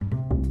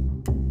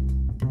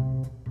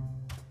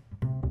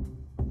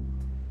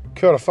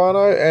Kia ora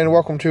whānau, and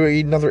welcome to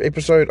another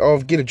episode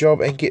of Get a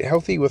Job and Get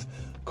Healthy with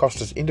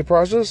Costas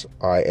Enterprises.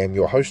 I am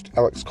your host,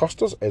 Alex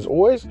Costas, as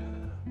always.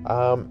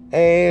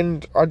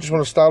 And I just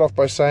want to start off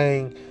by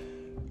saying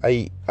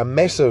a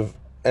massive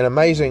and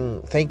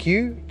amazing thank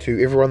you to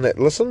everyone that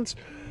listens.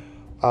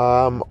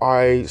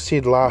 I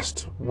said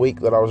last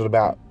week that I was at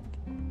about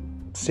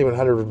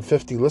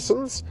 750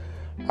 listens.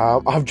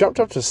 I've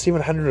jumped up to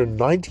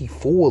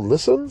 794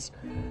 listens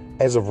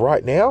as of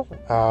right now.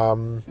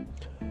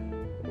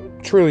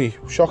 Truly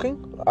shocking.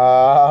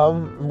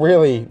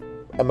 Really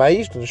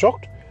amazed and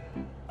shocked.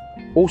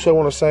 Also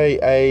want to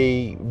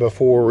say,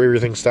 before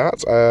everything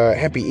starts,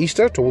 happy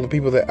Easter to all the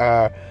people that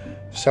are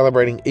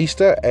celebrating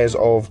Easter as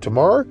of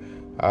tomorrow.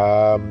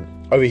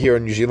 Over here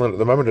in New Zealand at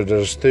the moment, it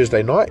is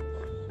Thursday night.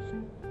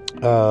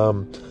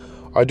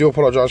 I do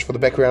apologise for the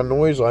background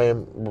noise. I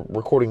am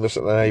recording this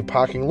in a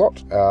parking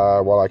lot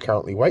while I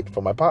currently wait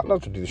for my partner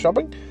to do the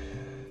shopping.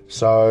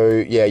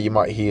 So, yeah, you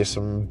might hear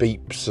some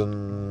beeps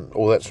and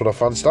all that sort of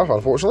fun stuff,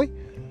 unfortunately.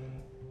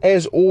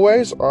 As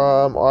always,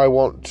 I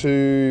want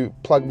to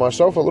plug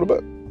myself a little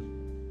bit.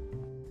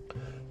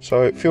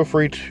 So, feel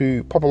free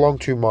to pop along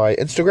to my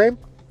Instagram,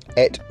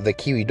 at the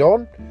Kiwi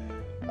Don,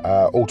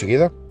 all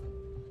together.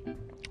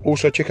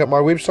 Also, check out my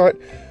website,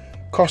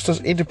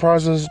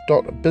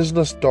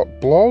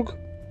 costasenterprises.business.blog.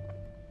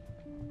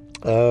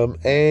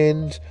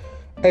 And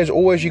as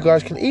always, you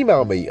guys can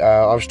email me.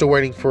 I'm still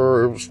waiting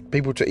for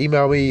people to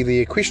email me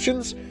their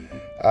questions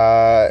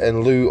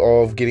in lieu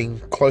of getting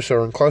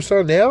closer and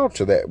closer now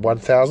to that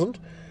 1,000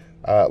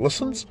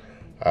 listens,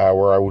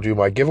 where I will do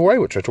my giveaway,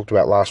 which I talked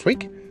about last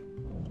week.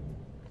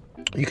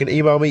 You can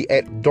email me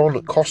at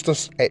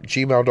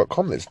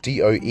doncostas@gmail.com. That's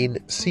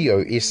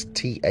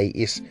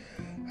DONCOSTAS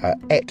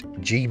at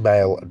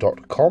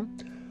gmail.com.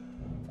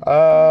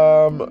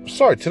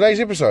 So,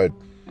 today's episode.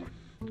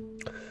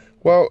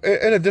 Well,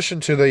 in addition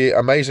to the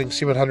amazing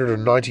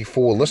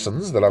 794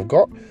 listens that I've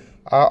got,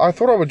 I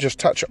thought I would just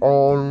touch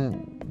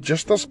on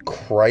just this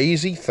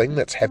crazy thing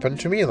that's happened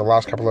to me in the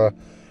last couple of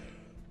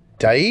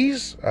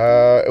days,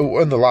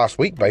 in the last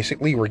week,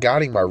 basically,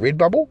 regarding my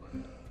Redbubble.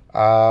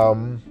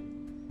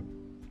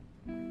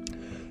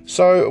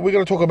 So we're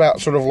going to talk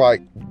about sort of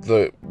like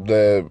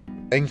the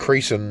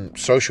increase in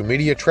social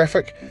media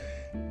traffic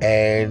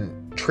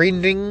and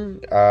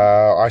trending.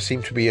 I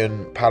seem to be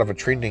in part of a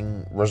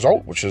trending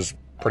result, which is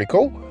pretty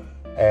cool,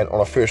 and on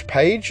a first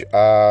page,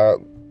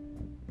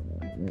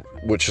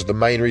 which is the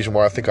main reason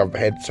why I think I've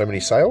had so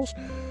many sales.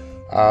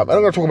 And I'm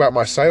going to talk about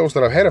my sales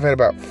that I've had. I've had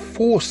about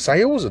 4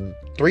 sales in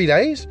 3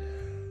 days,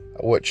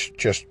 which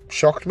just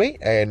shocked me,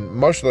 and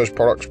most of those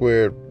products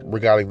were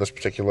regarding this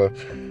particular,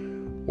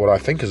 what I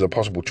think is a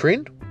possible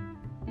trend,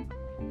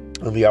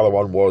 and the other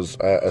one was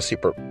a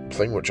separate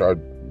thing, which I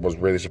was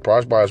really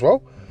surprised by as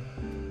well.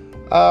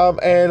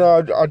 And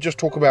I'll just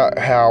talk about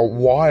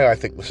why I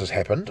think this has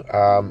happened,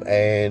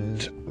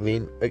 and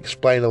then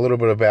explain a little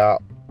bit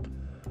about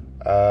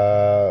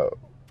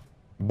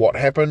what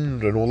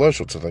happened and all those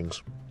sorts of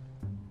things.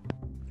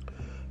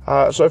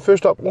 So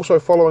first up, also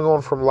following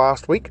on from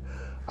last week,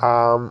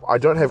 I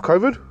don't have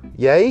COVID,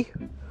 yay.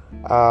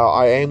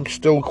 I am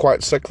still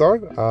quite sick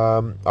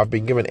though. I've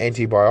been given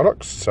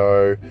antibiotics,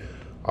 so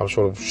I'm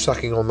sort of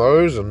sucking on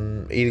those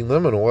and eating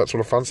them and all that sort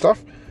of fun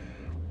stuff.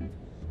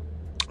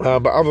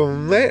 But other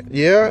than that,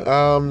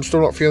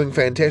 still not feeling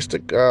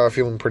fantastic,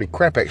 feeling pretty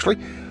crap actually.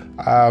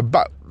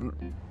 But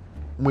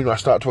when I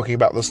start talking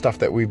about the stuff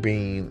that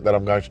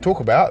I'm going to talk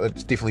about,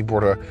 it's definitely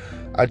brought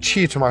a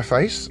cheer to my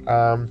face.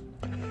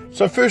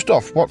 So first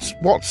off,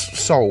 what's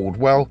sold?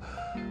 Well,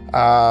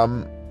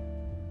 I've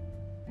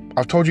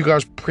told you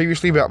guys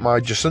previously about my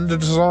Jacinda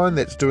design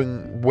that's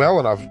doing well,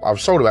 and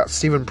I've sold about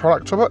 7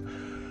 products of it.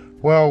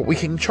 Well, we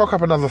can chalk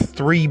up another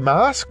 3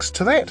 masks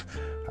to that.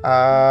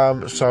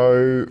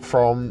 So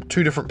from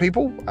 2 different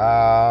people,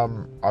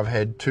 I've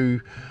had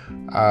 2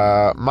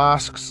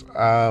 masks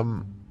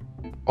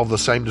of the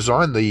same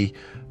design, the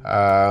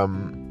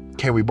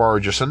Can We Borrow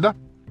Jacinda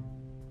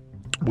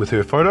with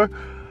her photo,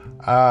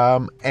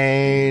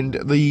 and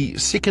the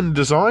second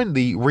design,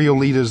 the Real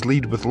Leaders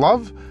Lead with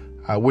Love,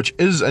 which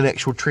is an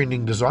actual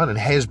trending design and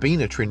has been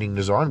a trending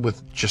design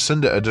with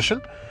Jacinda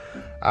edition.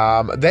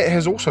 That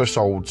has also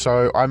sold,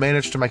 so I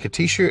managed to make a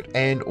t-shirt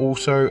and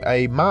also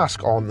a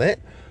mask on that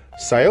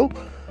sale,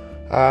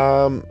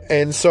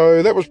 and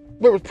so that was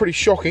pretty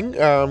shocking,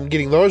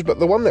 getting those. But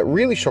the one that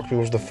really shocked me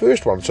was the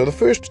first one. So the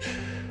first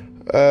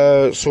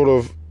sort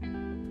of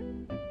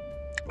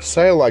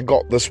sale I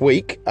got this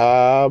week,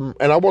 and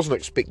I wasn't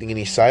expecting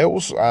any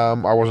sales.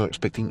 I wasn't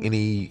expecting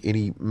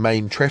any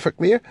main traffic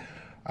there.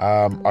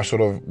 I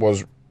sort of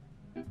was.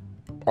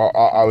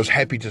 I was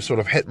happy to sort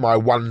of hit my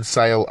 1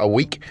 sale a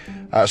week.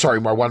 My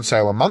 1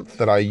 sale a month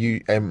that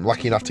I am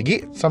lucky enough to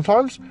get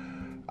sometimes.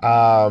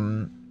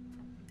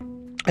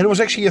 And it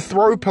was actually a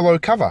throw pillow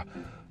cover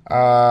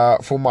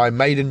for my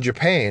Made in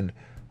Japan.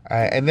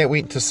 And that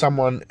went to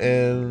someone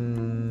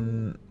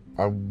in,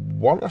 I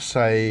want to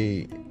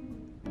say,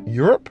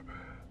 Europe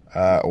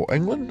or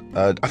England.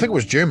 I think it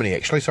was Germany,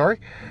 actually, sorry.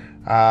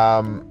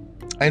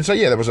 And so,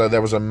 yeah,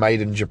 there was a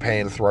made in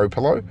Japan throw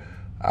pillow,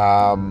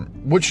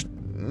 which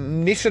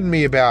netted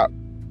me about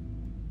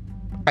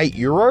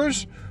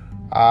 €8,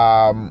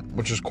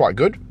 which is quite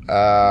good,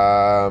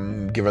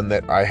 given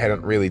that I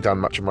hadn't really done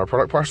much of my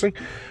product pricing.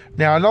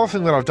 Now, another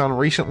thing that I've done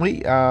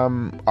recently,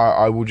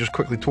 I will just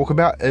quickly talk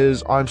about,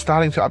 is I'm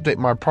starting to update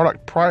my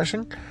product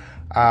pricing.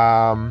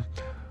 Not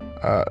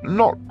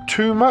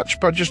too much,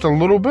 but just a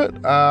little bit.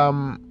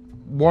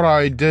 What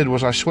I did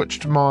was I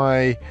switched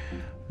my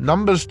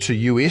numbers to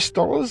US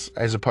dollars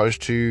as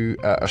opposed to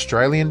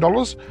Australian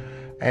dollars,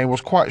 and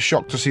was quite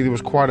shocked to see there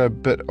was quite a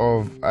bit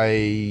of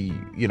a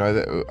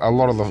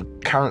lot of the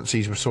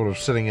currencies were sort of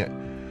sitting at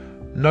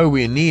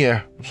nowhere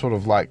near sort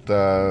of like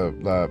the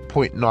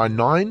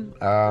 0.99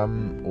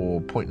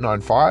 or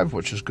 0.95,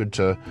 which is good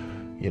to,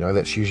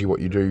 that's usually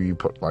what you do. You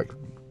put, like,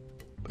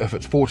 if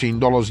it's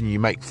 $14 and you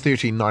make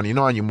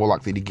 $13.99, you're more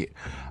likely to get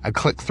a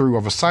click through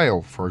of a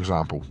sale, for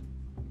example.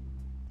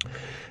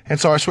 And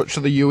so I switched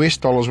to the US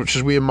dollars, which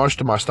is where most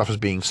of my stuff is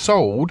being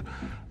sold,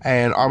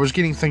 and I was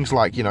getting things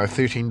like,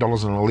 $13.11, and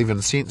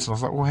I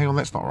was like, well, hang on,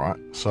 that's not right.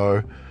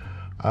 So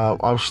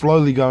I'm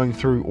slowly going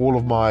through all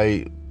of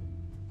my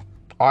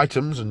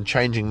items and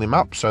changing them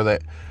up so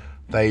that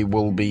they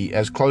will be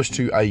as close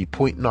to a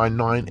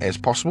 0.99 as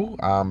possible,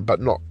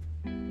 but not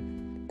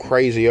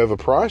crazy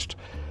overpriced.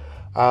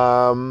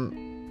 So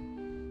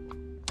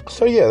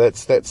yeah,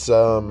 that's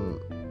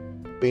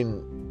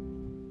been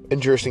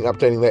interesting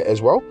updating that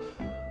as well.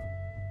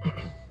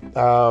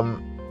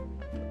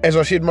 As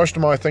I said, most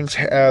of my things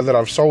that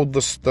I've sold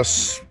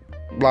this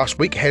last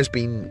week has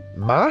been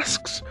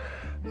masks,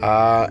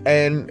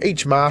 and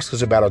each mask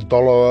is about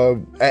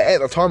 $1. At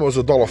the time, it was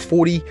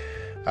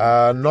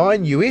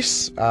 $1.49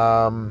 US.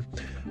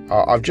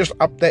 I've just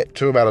upped that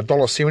to about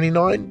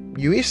 $1.79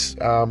 US,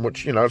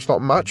 which it's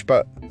not much,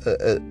 but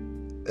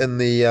in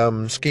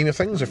the scheme of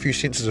things, a few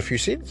cents is a few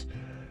cents,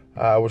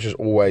 which is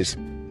always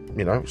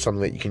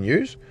something that you can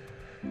use.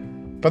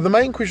 But the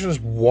main question is,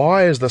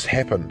 why has this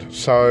happened?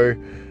 So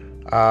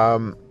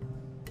I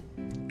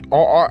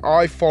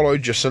follow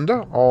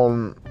Jacinda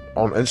on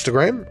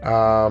Instagram.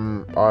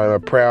 I'm a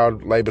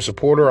proud Labour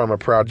supporter. I'm a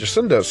proud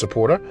Jacinda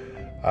supporter,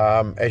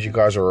 as you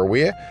guys are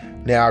aware.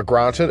 Now,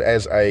 granted,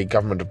 as a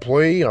government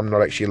employee, I'm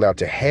not actually allowed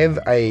to have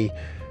a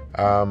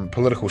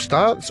political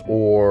stance,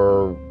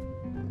 or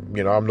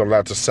I'm not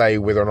allowed to say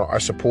whether or not I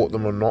support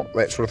them or not,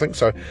 that sort of thing.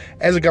 So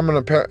as a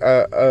government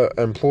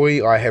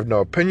employee, I have no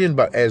opinion,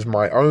 but as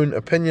my own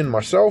opinion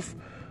myself,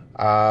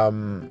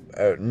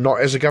 not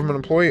as a government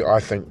employee, I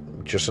think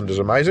Jacinda's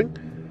amazing.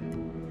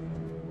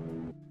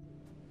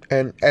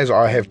 And as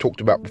I have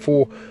talked about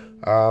before,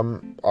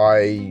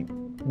 I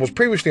was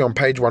previously on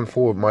page 1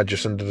 for my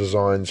Jacinda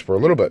designs for a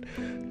little bit.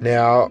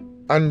 Now,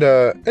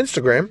 under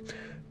Instagram,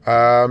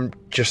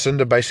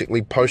 Jacinda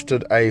basically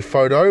posted a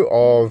photo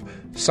of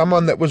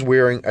someone that was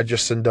wearing a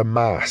Jacinda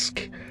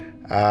mask,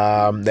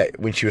 that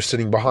when she was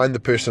sitting behind the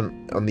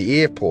person on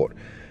the airport.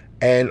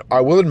 And I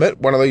will admit,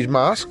 one of these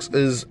masks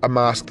is a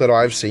mask that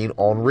I've seen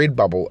on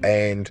Redbubble,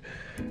 and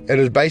it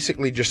is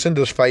basically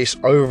Jacinda's face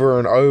over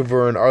and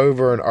over and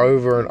over and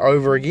over and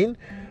over again.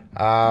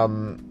 I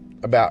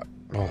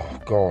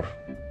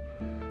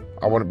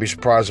wouldn't be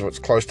surprised if it's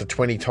close to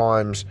 20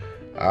 times.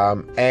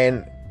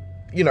 And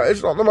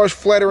it's not the most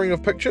flattering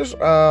of pictures.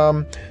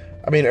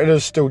 It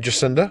is still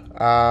Jacinda,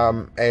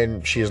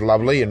 and she is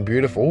lovely and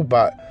beautiful,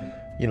 but,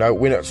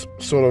 when it's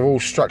sort of all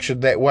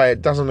structured that way,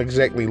 it doesn't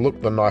exactly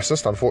look the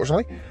nicest,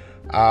 unfortunately.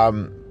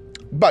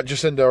 But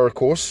Jacinda, of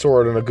course, saw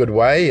it in a good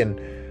way, and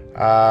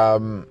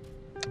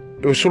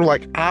it was sort of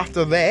like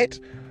after that,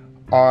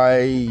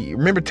 I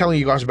remember telling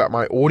you guys about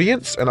my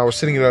audience, and I was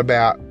sitting at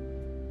about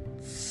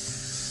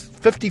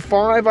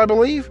 55, I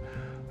believe,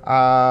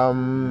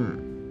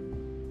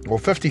 or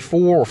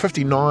 54 or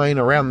 59,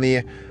 around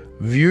there,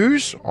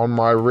 views on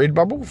my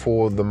Redbubble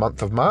for the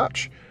month of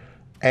March.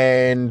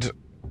 And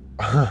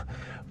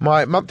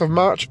my month of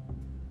March,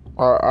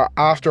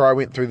 after I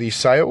went through these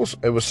sales,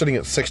 it was sitting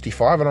at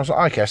 65, and I was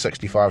like, okay,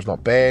 65 is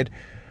not bad.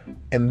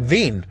 And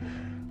then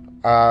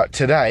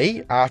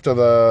today, after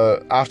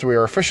we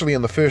were officially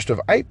in the 1st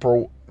of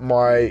April,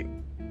 my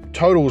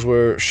totals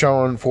were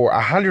shown for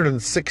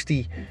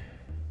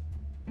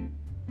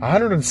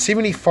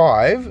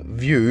 175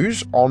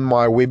 views on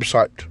my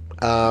website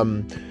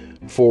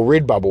for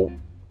Redbubble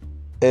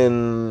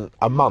in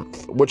a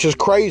month, which is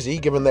crazy,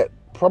 given that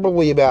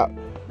probably about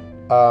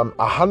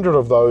 100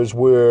 of those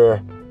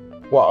were,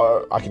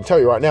 I can tell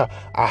you right now,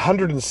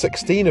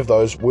 116 of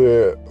those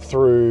were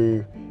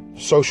through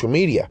social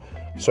media.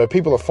 So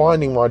people are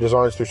finding my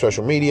designs through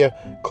social media,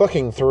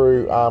 clicking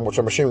through, which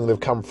I'm assuming they've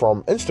come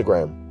from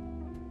Instagram.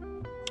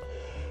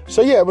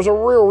 So yeah, it was a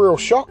real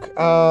shock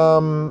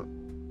to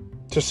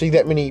see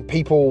that many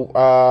people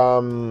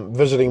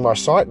visiting my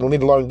site, and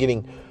let alone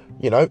getting,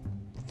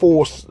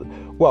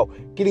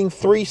 getting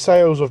 3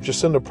 sales of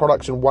Jacinda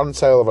products and 1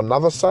 sale of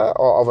another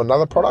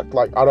product.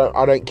 Like,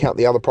 I don't count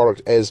the other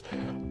product as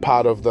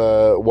part of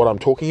what I'm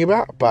talking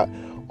about, but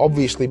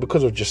obviously,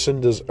 because of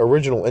Jacinda's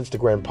original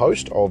Instagram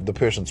post of the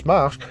person's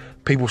mask,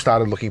 people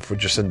started looking for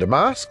Jacinda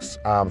masks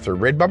through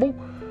Redbubble,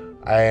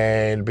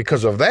 and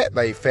because of that,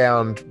 they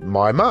found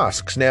my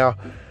masks. Now,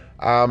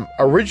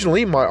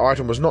 originally, my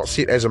item was not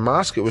set as a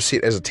mask, it was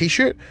set as a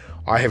t-shirt.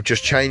 I have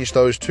just changed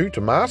those two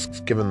to masks,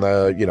 given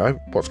the,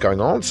 what's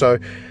going on. So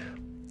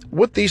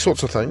with these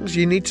sorts of things,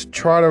 you need to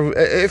try to,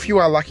 if you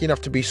are lucky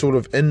enough to be sort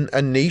of in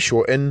a niche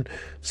or in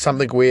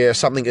something where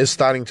something is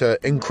starting to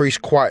increase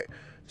quite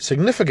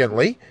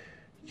significantly,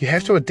 you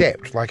have to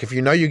adapt. Like if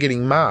you know you're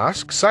getting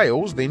mask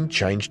sales, then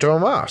change to a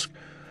mask.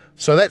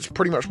 So that's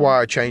pretty much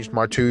why I changed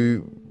my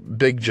two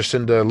big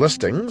Jacinda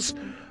listings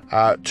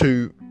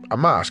to a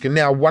mask. And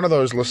now one of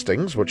those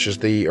listings, which is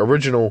the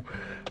original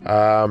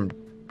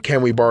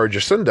Can We Borrow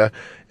Jacinda,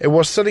 it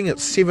was sitting at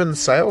 7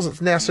 sales.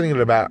 It's now sitting at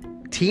about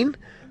 10.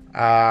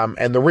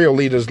 And the Real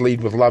Leaders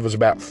Lead With Love is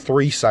about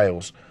 3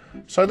 sales.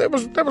 So that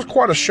was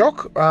quite a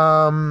shock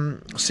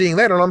seeing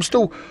that, and I'm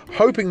still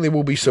hoping there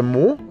will be some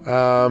more,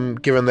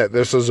 given that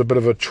this is a bit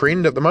of a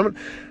trend at the moment.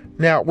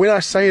 Now, when I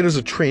say it is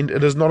a trend,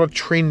 it is not a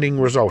trending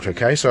result,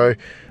 okay? So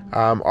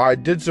I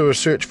did do a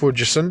search for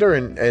Jacinda,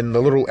 and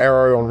the little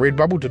arrow on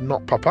Redbubble did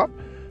not pop up.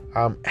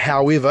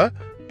 However,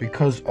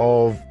 because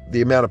of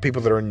the amount of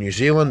people that are in New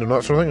Zealand and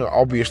that sort of thing,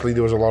 obviously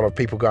there was a lot of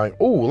people going,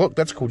 oh, look,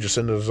 that's a cool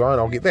Jacinda design,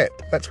 I'll get that.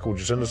 That's a cool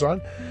Jacinda design.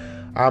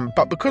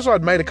 But because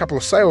I'd made a couple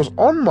of sales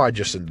on my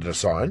Jacinda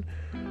design,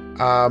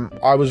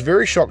 I was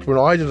very shocked when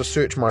I did a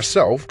search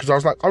myself, because I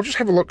was like, I'll just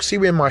have a look, see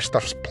where my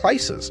stuff's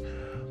places.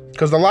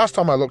 Because the last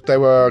time I looked, they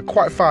were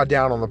quite far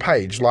down on the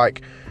page,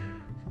 like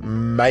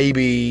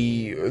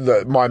maybe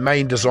my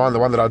main design, the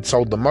one that I'd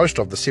sold the most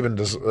of, the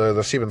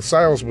 7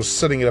 sales, was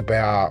sitting at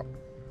about,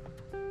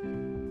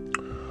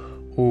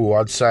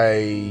 I'd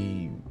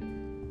say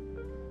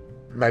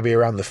maybe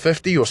around the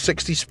 50 or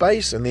 60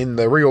 space, and then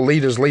the Real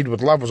Leaders Lead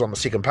With Love was on the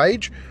second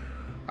page.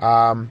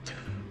 Now,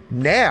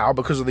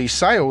 because of these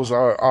sales,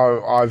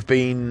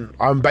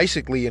 I'm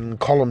basically in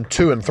column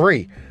 2 and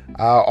 3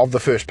 of the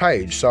first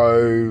page.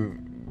 So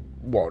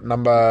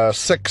number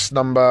 6,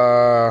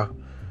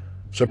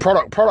 so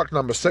product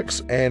number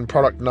 6 and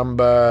product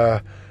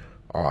number,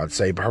 I'd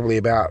say probably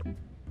about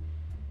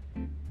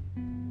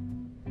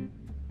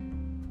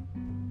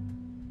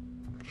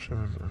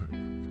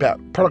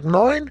product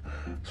 9.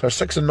 So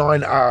 6 and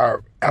 9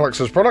 are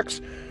Alex's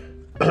products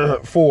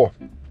for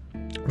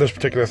this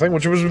particular thing,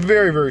 which was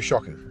very, very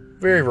shocking.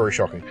 Very, very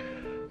shocking.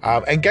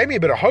 And gave me a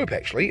bit of hope,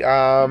 actually,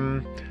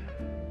 about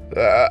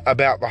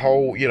the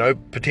whole,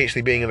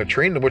 potentially being in a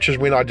trend, which is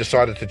when I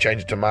decided to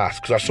change it to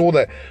masks. Because I saw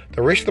that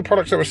the rest of the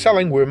products that were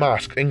selling were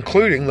masks,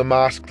 including the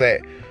mask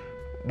that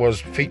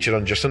was featured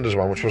on Jacinda's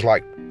one, which was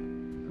like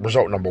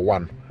result number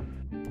 1.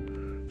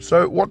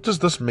 So what does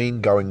this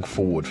mean going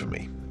forward for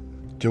me?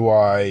 Do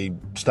I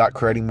start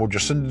creating more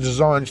Jacinda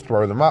designs,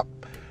 throw them up?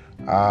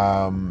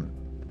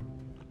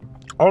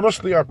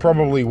 Honestly, I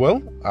probably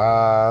will.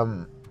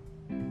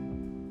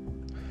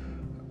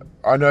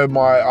 I know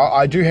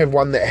I do have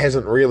one that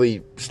hasn't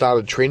really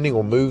started trending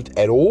or moved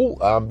at all,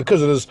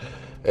 because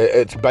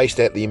it's based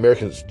at the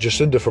American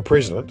Jacinda for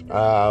President.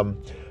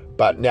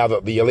 But now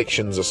that the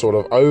elections are sort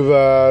of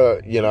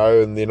over,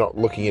 and they're not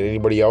looking at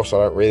anybody else, I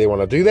don't really want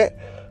to do that.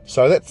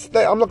 So that's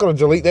that. I'm not going to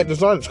delete that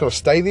design. It's going to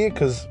stay there,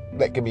 because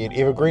that can be an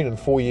evergreen in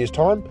 4 years'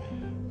 time,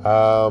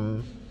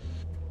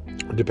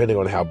 depending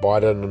on how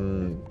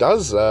Biden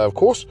does, of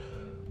course.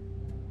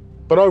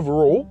 But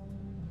overall,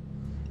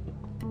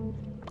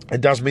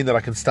 it does mean that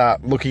I can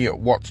start looking at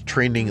what's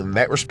trending in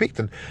that respect.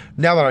 And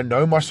now that I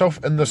know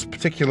myself in this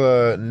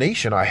particular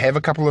niche, and I have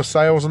a couple of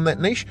sales in that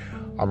niche,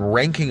 I'm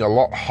ranking a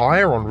lot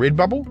higher on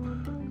Redbubble.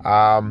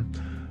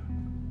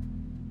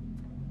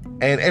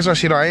 And as I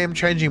said, I am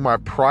changing my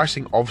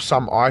pricing of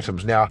some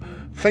items. Now,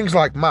 things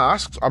like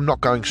masks, I'm not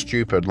going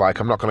stupid. Like,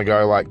 I'm not going to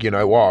go like,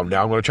 now I'm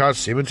going to charge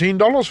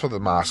 $17 for the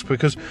mask,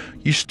 because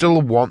you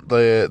still want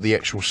the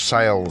actual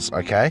sales,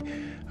 okay?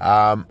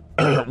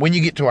 When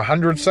you get to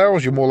 100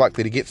 sales, you're more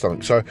likely to get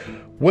something. So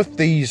with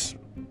these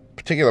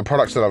particular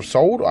products that I've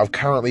sold, I've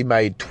currently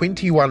made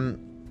 21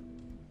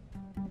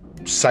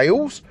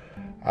 sales,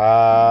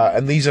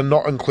 and these are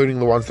not including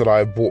the ones that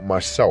I bought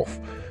myself.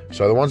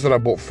 So the ones that I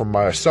bought from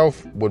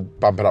myself would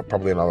bump it up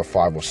probably another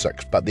 5 or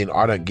 6, but then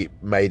I don't get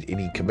made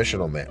any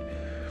commission on that.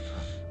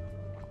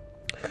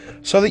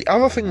 So the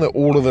other thing that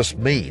all of this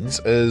means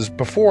is,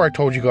 before I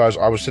told you guys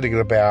I was sitting at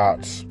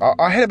about,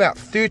 I had about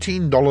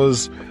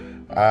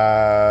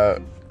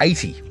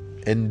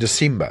 $13.80 in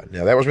December.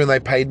 Now that was when they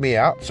paid me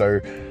out.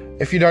 So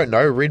if you don't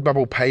know,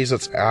 Redbubble pays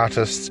its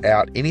artists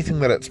out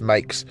anything that it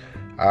makes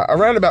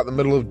around about the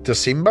middle of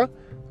December,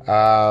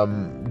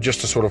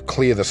 just to sort of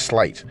clear the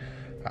slate.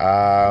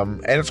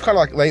 And it's kind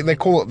of like they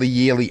call it the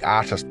yearly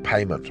artist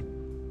payment.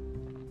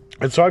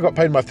 And so I got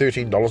paid my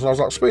 $13, and I was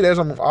like, sweet as,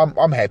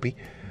 I'm happy,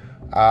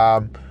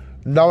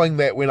 knowing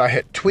that when I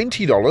hit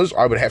 $20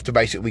 I would have to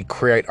basically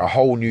create a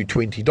whole new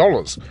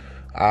 $20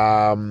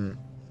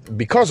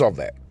 because of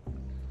that.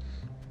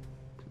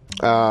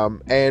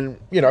 And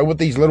with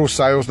these little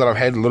sales that I've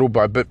had, little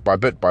by bit,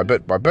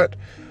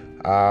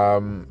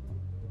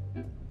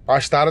 I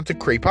started to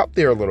creep up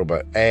there a little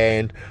bit,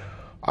 and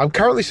I'm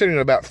currently sitting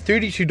at about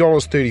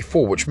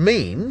 $32.34, which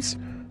means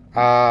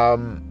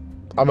I'm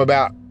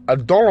about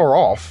 $1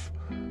 off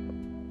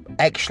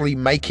actually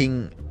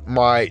making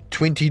my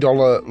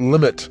 $20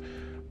 limit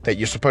that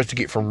you're supposed to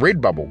get from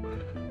Redbubble.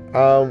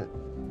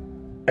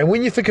 And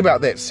when you think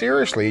about that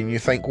seriously, and you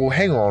think, well,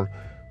 hang on,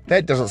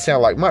 that doesn't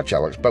sound like much,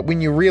 Alex. But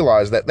when you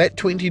realize that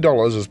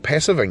 $20 is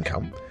passive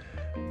income,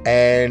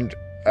 and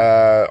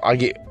I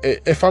get,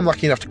 if I'm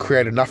lucky enough to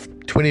create enough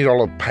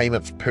 $20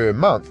 payments per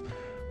month,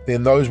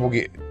 then those will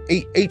get,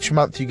 each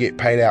month you get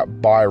paid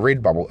out by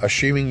Redbubble,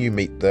 assuming you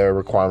meet the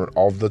requirement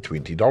of the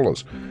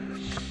 $20.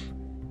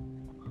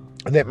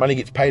 And that money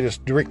gets paid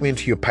directly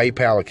into your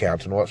PayPal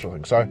account and all that sort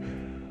of thing. So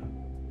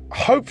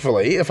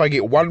hopefully, if I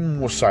get one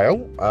more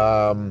sale,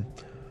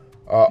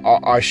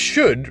 I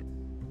should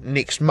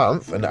next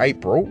month in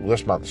April,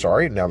 this month,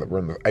 sorry, now that we're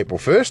in April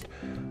 1st,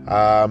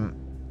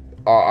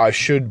 I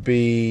should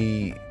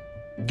be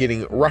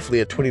getting roughly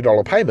a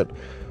 $20 payment,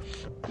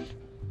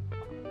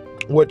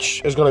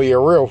 which is going to be a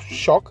real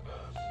shock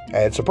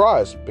and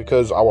surprise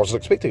because I wasn't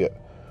expecting it.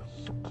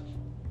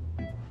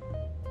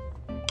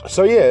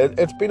 So yeah,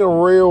 it's been a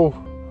real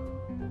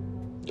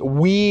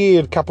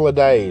weird couple of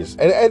days,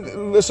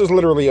 and this has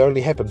literally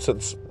only happened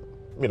since,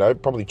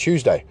 probably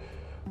Tuesday.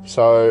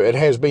 So it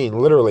has been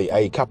literally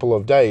a couple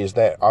of days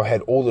that I've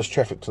had all this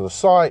traffic to the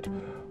site.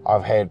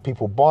 I've had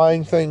people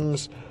buying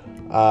things,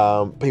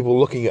 people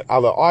looking at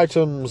other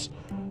items.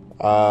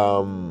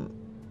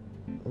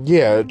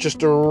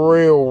 Just a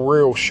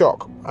real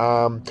shock.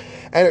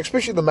 And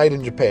especially the Made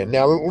in Japan.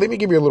 Now, let me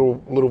give you a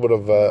little bit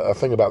of a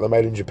thing about the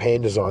Made in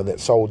Japan design that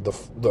sold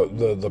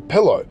the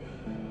pillow.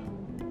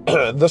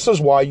 This is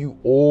why you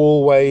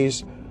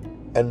always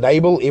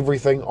enable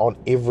everything on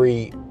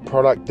every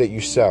product that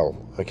you sell,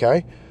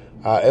 okay?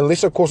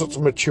 Unless, of course, it's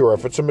mature.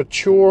 If it's a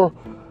mature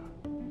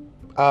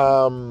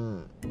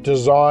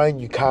design,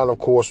 you can't, of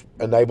course,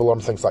 enable on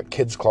things like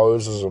kids'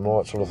 clothes and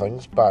all that sort of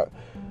things. But,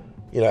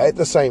 at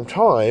the same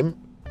time,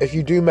 if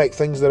you do make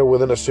things that are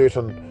within a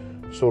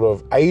certain sort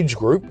of age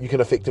group, you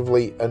can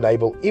effectively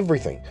enable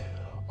everything.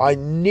 I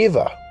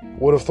never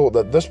would have thought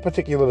that this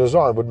particular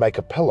design would make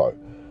a pillow.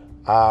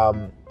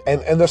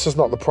 And this is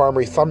not the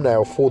primary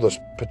thumbnail for this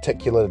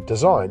particular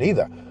design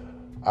either.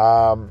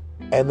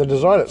 And the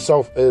design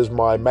itself is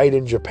my Made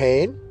in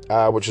Japan,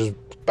 which is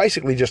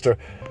basically just a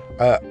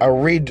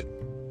red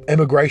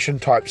immigration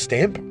type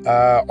stamp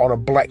on a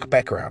black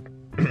background.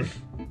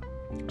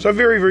 So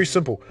very, very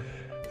simple.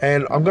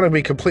 And I'm going to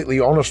be completely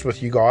honest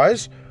with you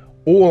guys.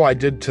 All I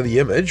did to the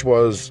image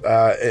was,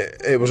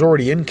 it was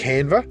already in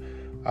Canva.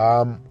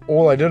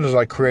 All I did is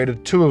I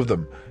created two of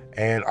them.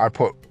 And I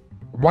put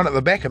one at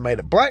the back and made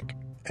it black,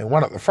 and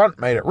one at the front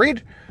made it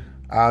red,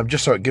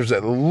 just so it gives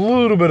it a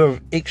little bit of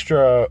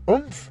extra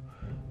oomph.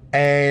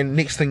 And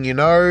next thing you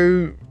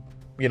know,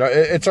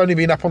 it's only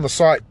been up on the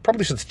site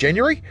probably since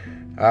January,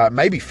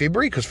 maybe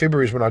February, because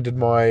February is when I did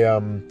my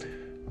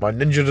my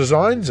ninja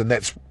designs, and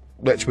that's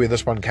where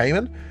this one came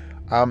in.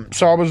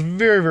 So I was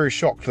very, very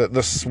shocked that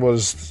this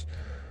was,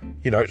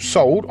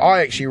 sold.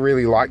 I actually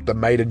really like the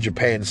Made in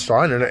Japan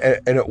sign, and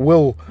it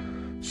will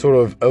sort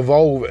of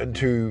evolve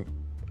into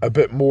a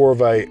bit more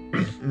of a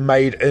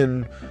made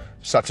in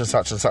such and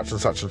such and such and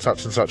such and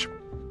such and such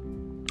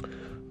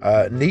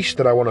niche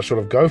that I want to sort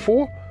of go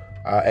for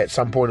at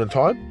some point in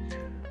time.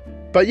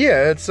 But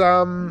yeah, it's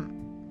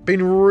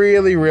been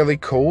really, really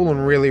cool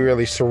and really,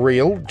 really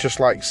surreal, just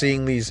like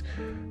seeing these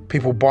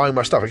people buying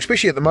my stuff,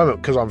 especially at the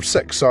moment because I'm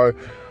sick. So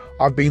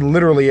I've been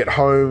literally at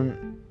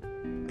home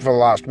for the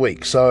last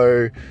week.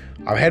 So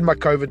I've had my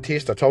COVID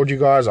test. I told you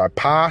guys I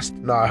passed.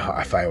 No,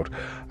 I failed.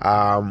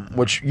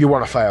 Which you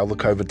want to fail the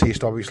COVID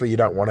test, obviously. You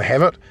don't want to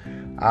have it.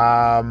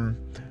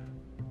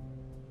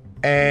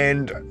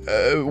 And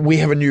we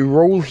have a new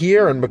rule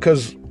here, and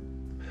because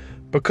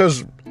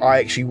I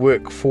actually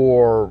work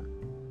for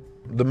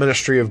the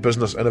Ministry of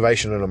Business,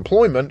 Innovation and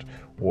Employment,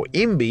 or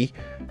MBIE,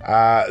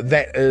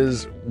 that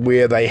is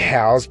where they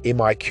house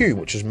MIQ,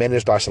 which is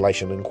Managed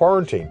Isolation and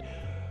Quarantine.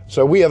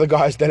 So we are the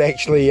guys that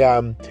actually,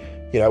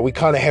 we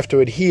kind of have to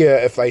adhere.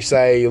 If they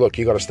say, look,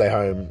 you got to stay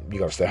home, you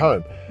got to stay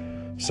home.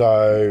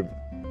 So,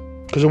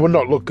 because it would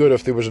not look good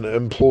if there was an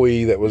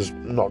employee that was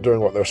not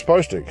doing what they were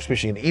supposed to,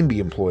 especially an MBIE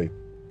employee.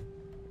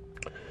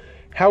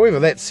 However,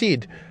 that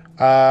said,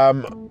 I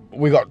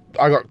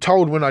got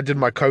told when I did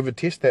my COVID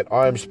test that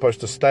I am supposed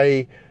to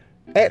stay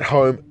at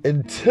home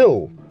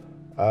until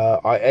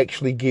I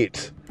actually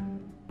get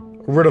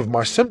rid of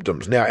my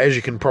symptoms. Now, as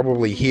you can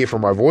probably hear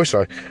from my voice,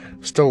 I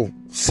still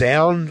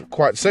sound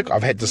quite sick.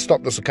 I've had to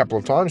stop this a couple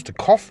of times to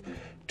cough,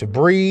 to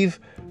breathe,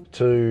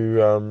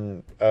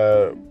 to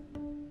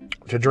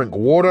drink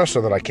water so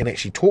that I can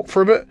actually talk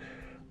for a bit.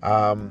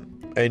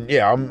 And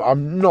yeah,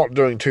 I'm not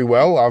doing too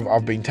well.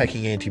 I've been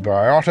taking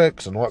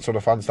antibiotics and all that sort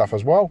of fun stuff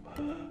as well.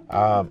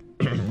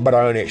 But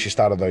I only actually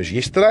started those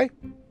yesterday,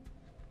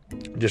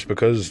 just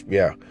because,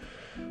 yeah,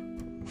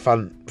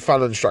 fun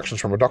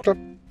instructions from a doctor.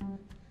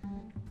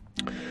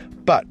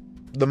 But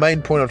the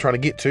main point I'm trying to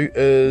get to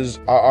is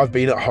I've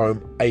been at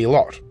home a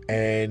lot,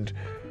 and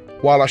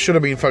while I should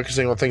have been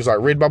focusing on things like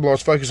Redbubble, I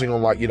was focusing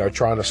on, like, you know,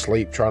 trying to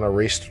sleep, trying to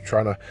rest,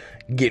 trying to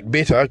get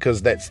better,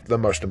 because that's the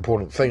most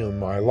important thing in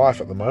my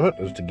life at the moment,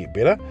 is to get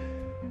better.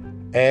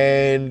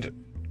 And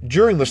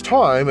during this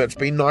time, it's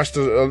been a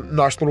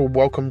nice little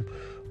welcome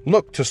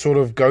look to sort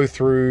of go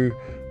through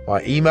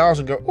my emails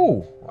and go,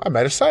 oh, I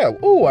made a sale.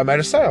 Oh, I made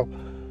a sale.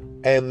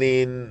 And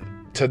then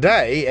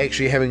today,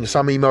 actually having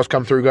some emails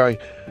come through going,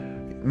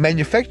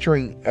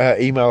 manufacturing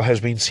email has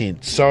been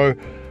sent. So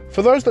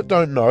for those that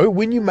don't know,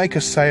 when you make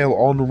a sale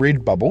on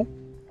Redbubble,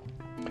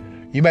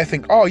 you may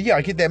think, oh yeah,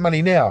 I get that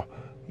money now.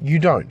 You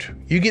don't.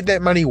 You get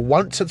that money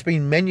once it's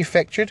been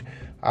manufactured.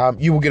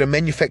 You will get a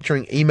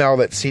manufacturing email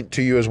that's sent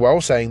to you as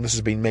well, saying this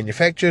has been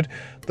manufactured,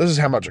 this is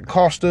how much it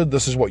costed,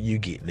 this is what you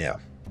get now.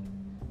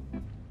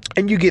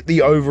 And you get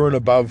the over and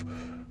above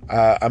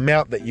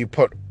amount that you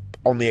put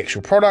on the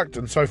actual product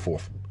and so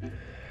forth.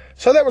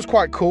 So that was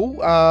quite cool,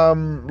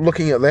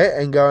 looking at that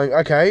and going,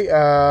 okay,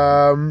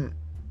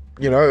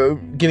 you know,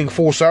 getting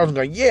 4 sales and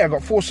going, yeah, I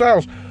got 4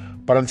 sales.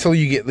 But until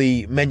you get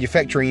the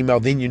manufacturing email,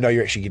 then you know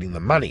you're actually getting the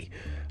money.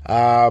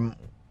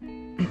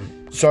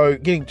 So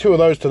getting 2 of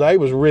those today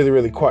was really,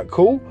 really quite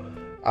cool.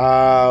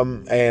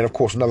 And of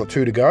course, another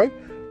 2 to go.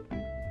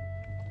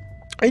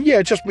 And yeah,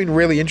 it's just been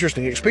really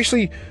interesting,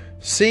 especially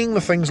seeing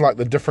the things like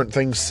the different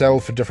things sell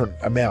for different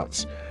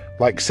amounts.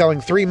 Like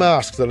selling 3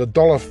 masks at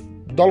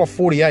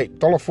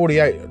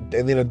 $1.48,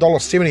 and then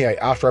 $1.78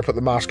 after I put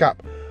the mask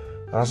up.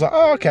 And I was like,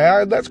 oh,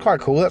 okay, that's quite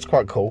cool. That's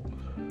quite cool.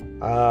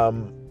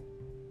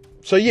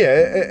 So yeah,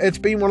 it's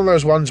been one of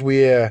those ones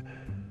where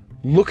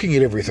looking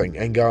at everything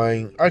and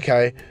going,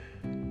 okay,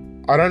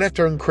 I don't have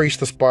to increase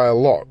this by a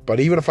lot, but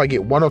even if I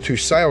get 1 or 2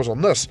 sales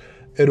on this,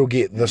 it'll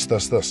get this.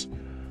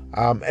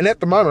 And at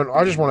the moment,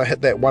 I just want to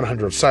hit that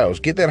 100 sales,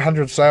 get that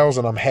 100 sales,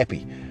 and I'm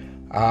happy.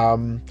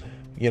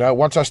 You know,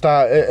 once I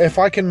start, if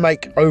I can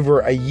make over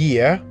a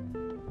year,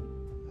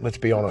 let's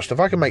be honest, if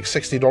I can make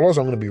 $60, I'm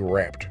going to be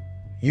wrapped.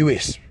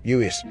 US.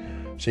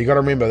 So you got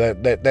to remember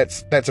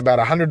that's about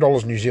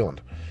 $100 New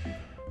Zealand.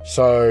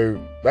 So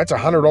that's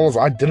 $100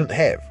 I didn't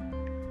have.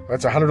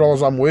 That's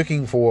 $100 I'm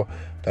working for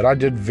that I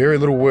did very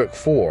little work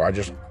for. I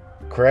just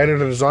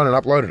created a design and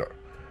uploaded it.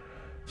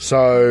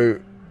 So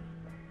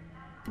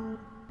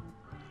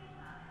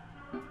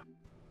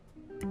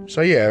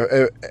yeah,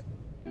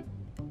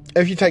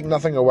 if you take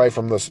nothing away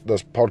from this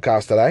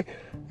podcast today,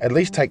 at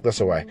least take this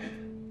away.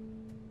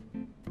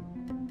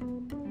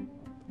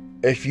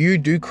 If you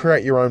do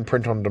create your own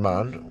print on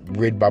demand,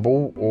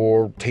 Redbubble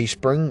or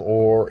Teespring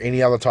or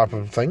any other type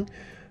of thing,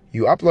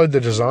 you upload the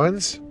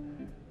designs.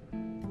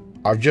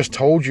 I've just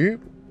told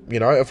you, you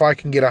know, if I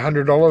can get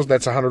 $100,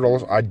 that's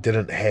 $100 I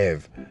didn't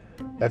have.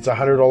 That's a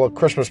 $100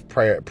 Christmas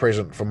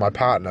present for my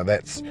partner.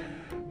 That's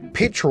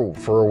petrol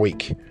for a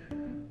week.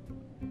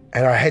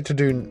 And I had to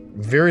do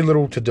very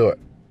little to do it.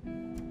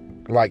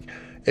 Like,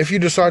 if you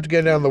decide to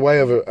go down the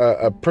way of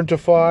a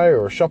Printify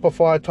or a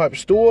Shopify type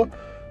store,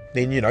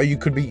 then, you know, you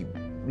could be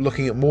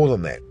looking at more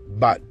than that.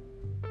 But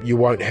you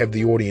won't have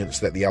the audience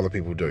that the other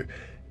people do.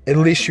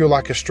 Unless you're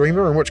like a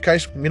streamer, in which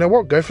case, you know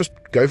what, go for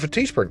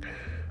Teespring.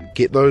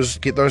 Get those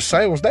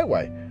sales that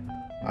way.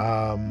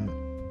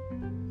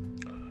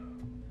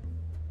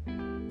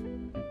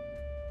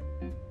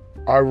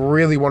 I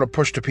really want to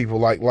push to people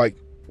like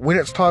when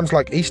it's times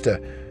like Easter,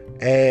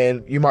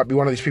 and you might be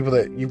one of these people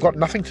that you've got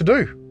nothing to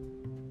do.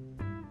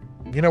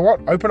 You know what?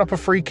 Open up a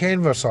free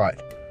Canva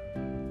site.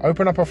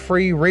 Open up a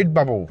free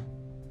Redbubble.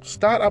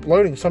 Start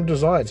uploading some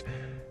designs.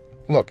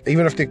 Look,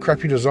 even if they're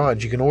crappy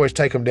designs, you can always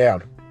take them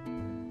down.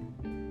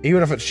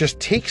 Even if it's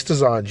just text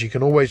designs, you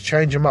can always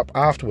change them up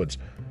afterwards.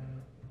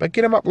 But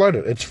get them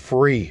uploaded. It's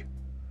free.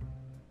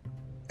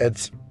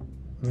 It's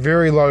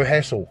very low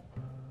hassle.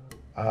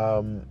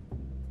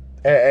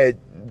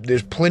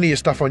 There's plenty of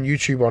stuff on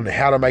YouTube on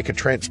how to make a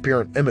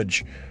transparent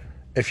image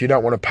if you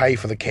don't want to pay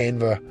for the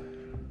Canva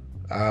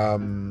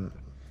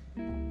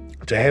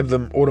to have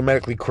them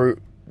automatically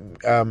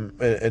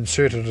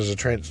inserted as a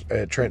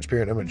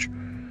transparent image.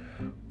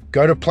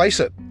 Go to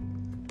Placeit.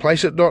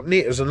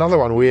 Placeit.net is another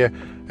one where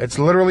it's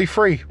literally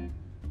free.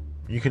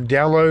 You can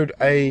download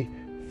a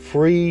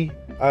free,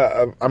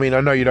 I mean,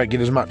 I know you don't get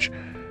as much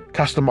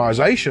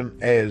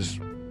customization as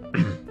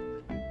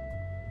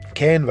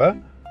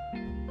Canva,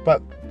 but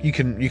you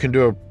can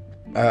do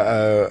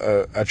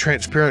a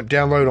transparent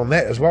download on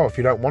that as well if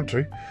you don't want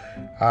to.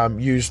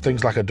 Use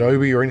things like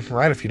Adobe or anything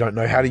like that. If you don't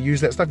know how to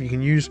use that stuff, you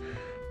can use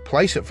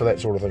Placeit for that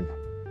sort of thing.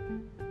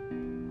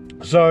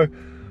 So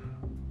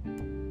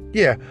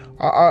yeah,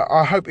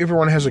 I hope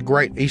everyone has a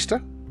great Easter.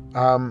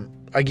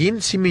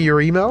 Again, send me your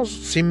emails,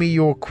 send me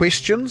your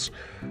questions.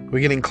 We're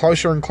getting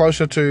closer and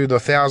closer to the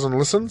 1,000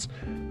 listens,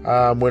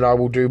 when I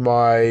will do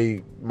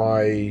my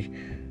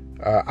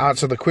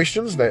answer the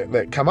questions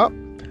that come up,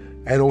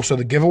 and also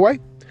the giveaway.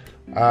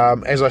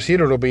 As I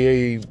said, it'll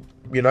be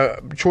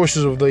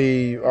choices of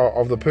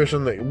the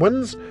person that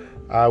wins,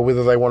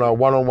 whether they want a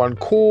one-on-one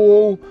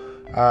call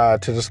to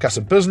discuss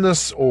a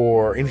business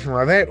or anything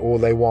like that, or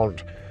they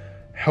want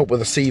help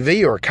with a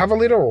CV or a cover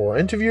letter or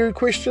interview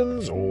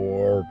questions,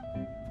 or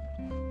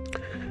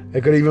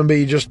it could even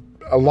be just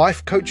a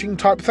life coaching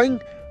type thing.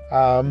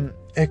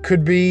 It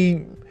could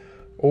be,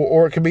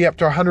 or it could be up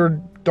to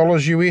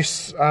 $100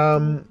 US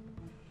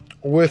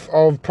worth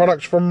of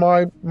products from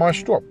my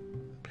store.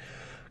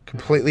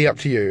 Completely up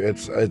to you.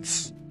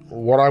 It's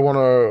what I want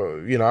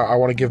to, I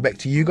want to give back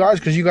to you guys,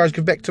 because you guys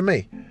give back to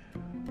me.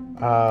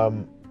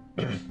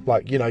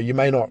 You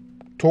may not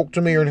talk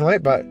to me or anything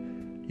like that,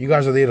 but you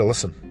guys are there to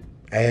listen.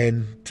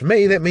 And to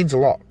me, that means a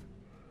lot.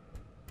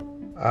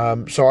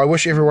 So I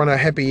wish everyone a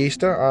happy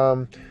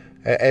Easter.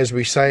 As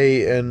we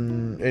say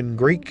in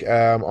Greek,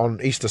 on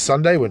Easter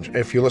Sunday, which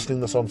if you're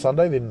listening this on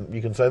Sunday, then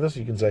you can say this.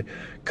 You can say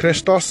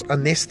Christos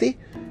Anesti,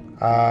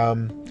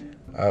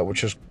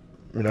 which is,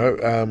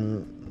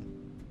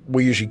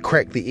 we usually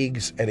crack the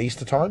eggs at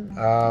Easter time,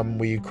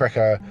 where you crack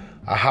a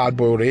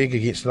hard-boiled egg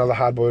against another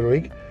hard-boiled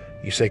egg.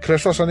 You say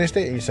Christos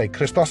Anesti, and you say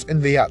Christos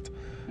Enviat,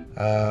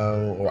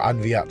 or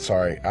Anviat,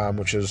 sorry,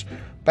 which is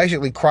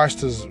basically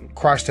Christ has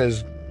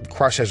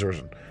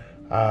risen,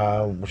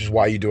 which is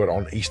why you do it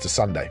on Easter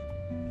Sunday.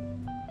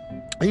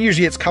 And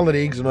usually it's coloured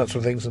eggs and that sort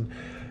of things. And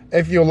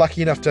if you're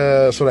lucky enough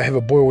to sort of have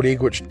a boiled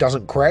egg which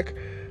doesn't crack,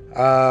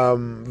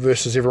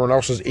 versus everyone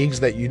else's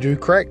eggs that you do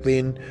crack,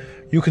 then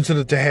you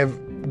consider to have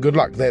good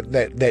luck.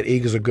 That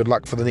egg is a good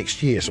luck for the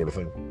next year, sort of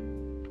thing.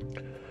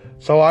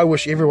 So I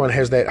wish everyone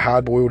has that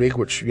hard-boiled egg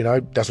which,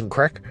 doesn't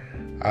crack,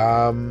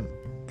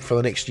 for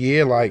the next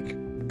year.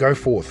 Go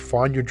forth,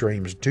 find your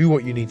dreams, do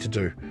what you need to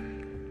do.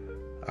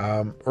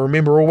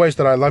 Remember always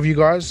that I love you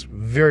guys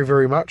very,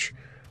 very much.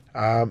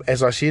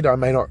 As I said, I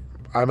may not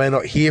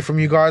hear from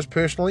you guys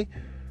personally,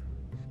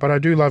 but I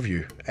do love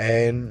you,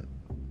 and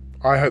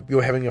I hope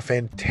you're having a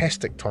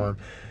fantastic time.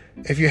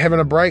 If you're having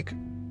a break,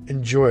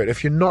 enjoy it.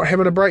 If you're not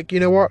having a break, you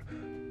know what?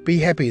 Be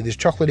happy. There's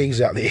chocolate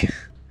eggs out there.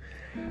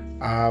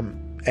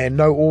 And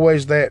know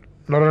always that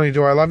not only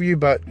do I love you,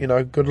 but,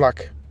 good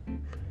luck.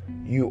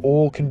 You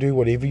all can do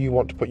whatever you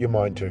want to put your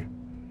mind to.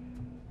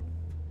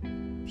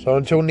 So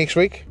until next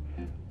week,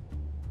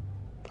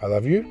 I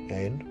love you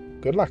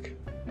and good luck.